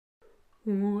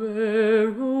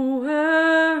Where, oh,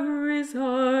 where is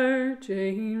our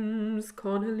James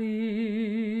Connolly?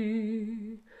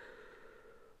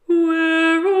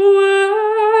 Where,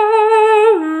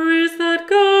 oh, where is that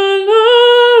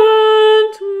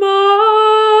gallant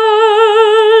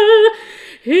man?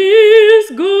 He's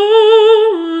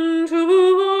gone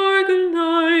to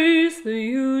organize the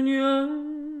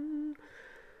Union,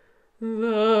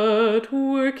 that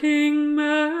working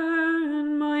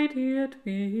men might yet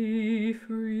be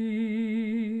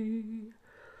free.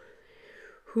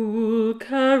 Who'll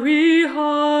carry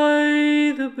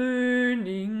high the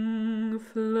burning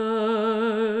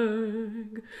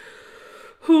flag?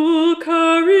 Who'll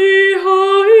carry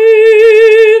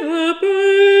high the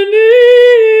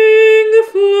burning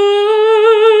flag?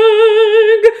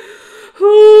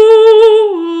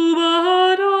 Who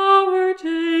but our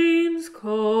James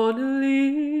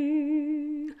Connolly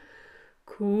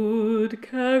could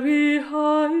carry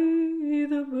high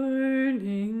the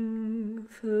burning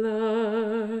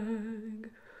flag?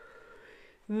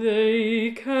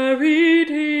 They carried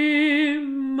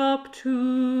him up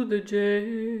to the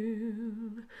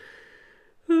jail.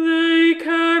 They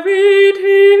carried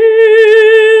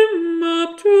him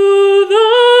up to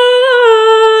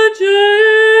the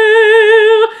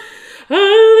jail,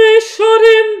 and they shot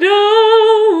him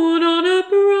down on a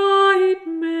bright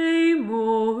May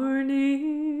morning,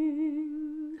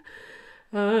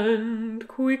 and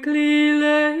quickly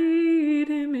laid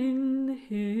him in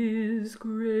his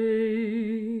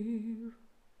grave.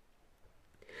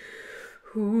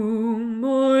 Who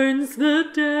mourns the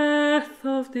death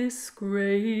of this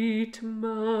great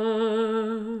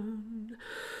man?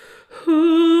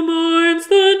 Who mourns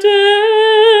the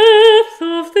death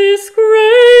of this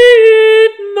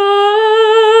great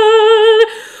man?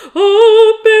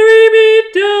 Oh, bury me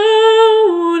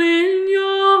down in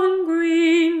yon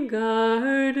green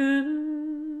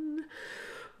garden,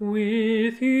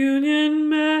 with Union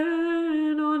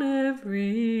men on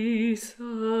every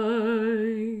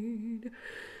side.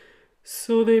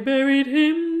 So they buried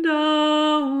him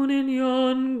down in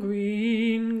yon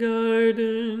green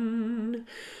garden,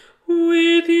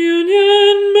 with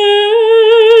Union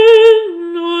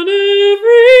men on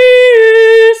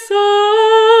every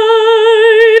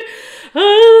side,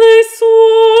 and they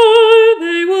swore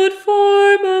they would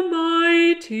form a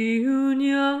mighty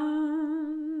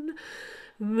union,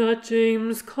 that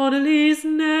James Connolly's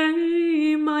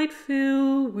name might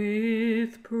fill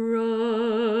with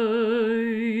pride.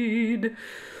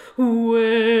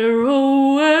 Where,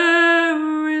 oh,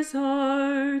 where is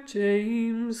our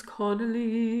James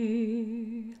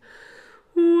Connolly?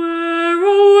 Where,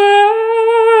 oh,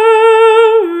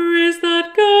 where is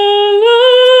that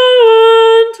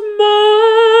gallant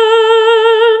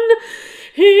man?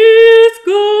 He's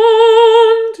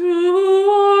gone to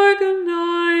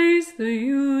organize the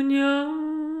Union,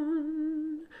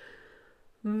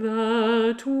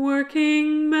 that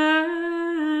working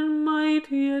men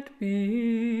might yet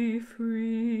be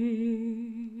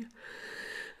free.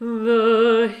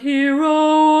 The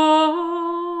hero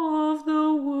of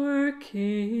the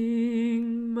working